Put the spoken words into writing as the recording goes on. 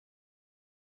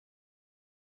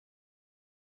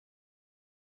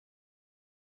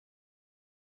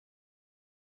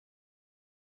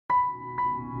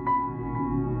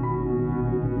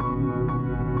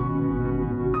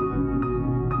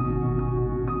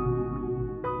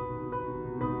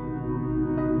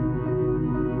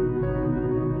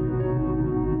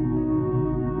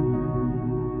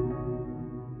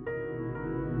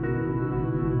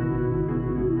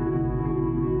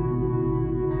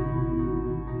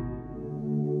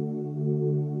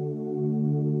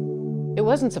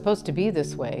wasn't supposed to be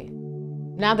this way.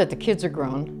 Now that the kids are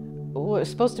grown, it was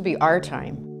supposed to be our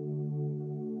time.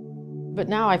 But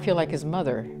now I feel like his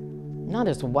mother, not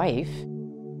his wife.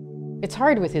 It's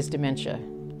hard with his dementia.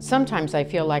 Sometimes I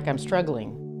feel like I'm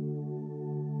struggling.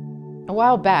 A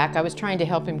while back, I was trying to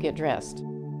help him get dressed.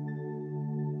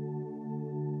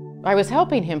 I was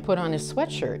helping him put on his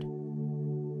sweatshirt.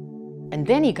 And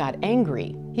then he got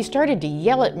angry. He started to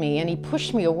yell at me and he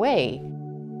pushed me away.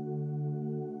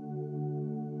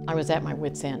 I was at my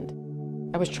wit's end.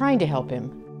 I was trying to help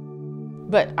him,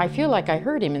 but I feel like I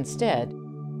hurt him instead.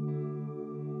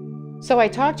 So I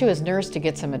talked to his nurse to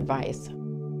get some advice.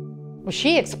 Well,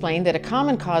 she explained that a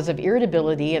common cause of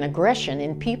irritability and aggression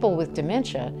in people with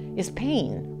dementia is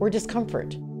pain or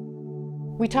discomfort.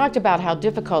 We talked about how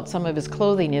difficult some of his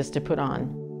clothing is to put on.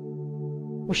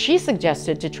 Well, she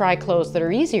suggested to try clothes that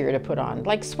are easier to put on,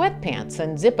 like sweatpants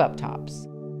and zip-up tops.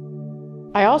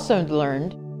 I also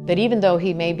learned that even though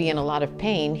he may be in a lot of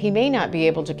pain, he may not be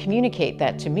able to communicate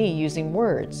that to me using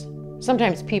words.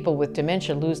 Sometimes people with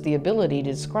dementia lose the ability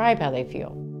to describe how they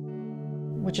feel,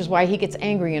 which is why he gets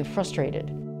angry and frustrated.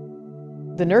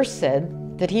 The nurse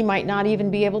said that he might not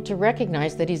even be able to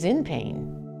recognize that he's in pain.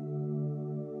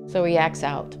 So he acts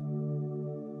out.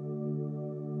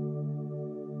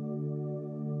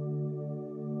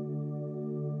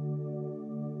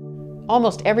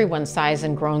 Almost everyone sighs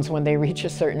and groans when they reach a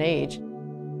certain age.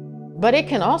 But it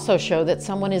can also show that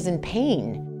someone is in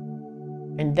pain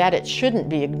and that it shouldn't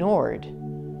be ignored.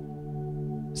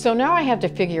 So now I have to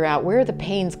figure out where the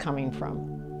pain's coming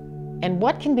from and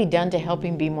what can be done to help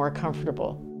him be more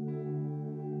comfortable.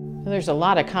 There's a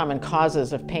lot of common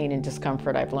causes of pain and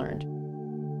discomfort, I've learned.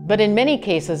 But in many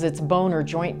cases, it's bone or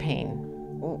joint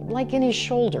pain, like in his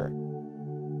shoulder.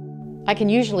 I can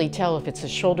usually tell if it's a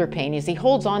shoulder pain as he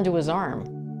holds onto his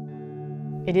arm.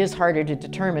 It is harder to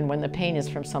determine when the pain is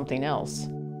from something else.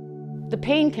 The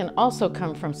pain can also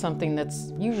come from something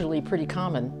that's usually pretty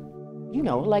common,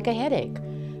 like a headache,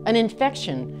 an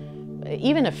infection,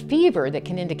 even a fever that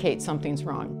can indicate something's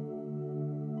wrong.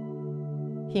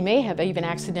 He may have even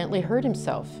accidentally hurt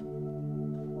himself.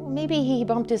 Maybe he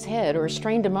bumped his head or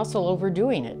strained a muscle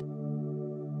overdoing it.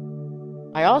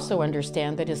 I also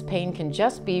understand that his pain can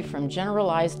just be from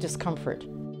generalized discomfort.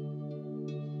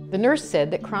 The nurse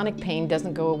said that chronic pain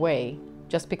doesn't go away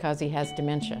just because he has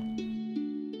dementia.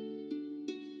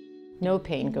 No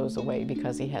pain goes away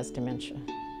because he has dementia.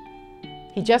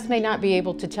 He just may not be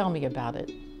able to tell me about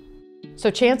it. So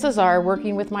chances are,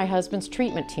 working with my husband's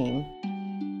treatment team,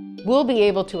 we'll be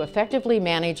able to effectively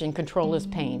manage and control his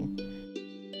pain.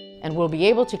 And we'll be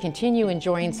able to continue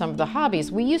enjoying some of the hobbies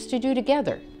we used to do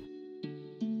together.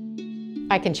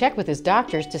 I can check with his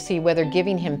doctors to see whether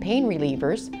giving him pain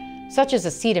relievers, such as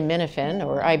acetaminophen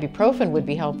or ibuprofen, would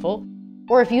be helpful,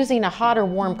 or if using a hot or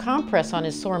warm compress on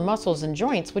his sore muscles and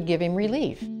joints would give him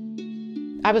relief.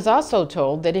 I was also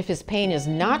told that if his pain is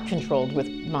not controlled with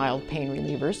mild pain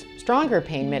relievers, stronger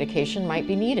pain medication might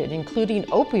be needed, including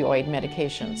opioid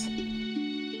medications.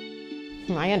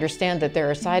 I understand that there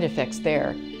are side effects there,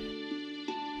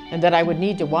 and that I would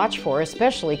need to watch for,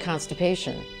 especially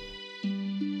constipation.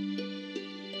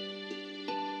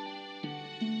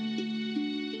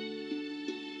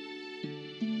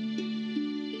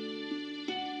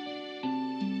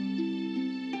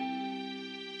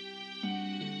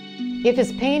 If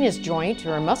his pain is joint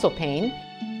or muscle pain,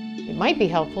 it might be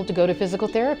helpful to go to physical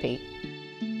therapy.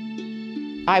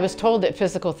 I was told that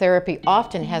physical therapy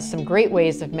often has some great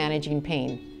ways of managing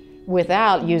pain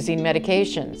without using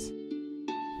medications.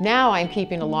 Now I'm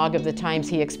keeping a log of the times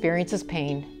he experiences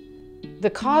pain, the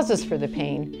causes for the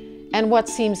pain, and what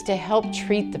seems to help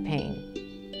treat the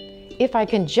pain. If I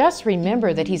can just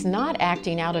remember that he's not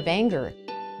acting out of anger,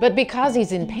 but because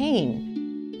he's in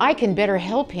pain, I can better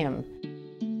help him,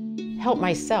 help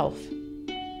myself,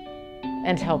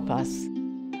 and help us.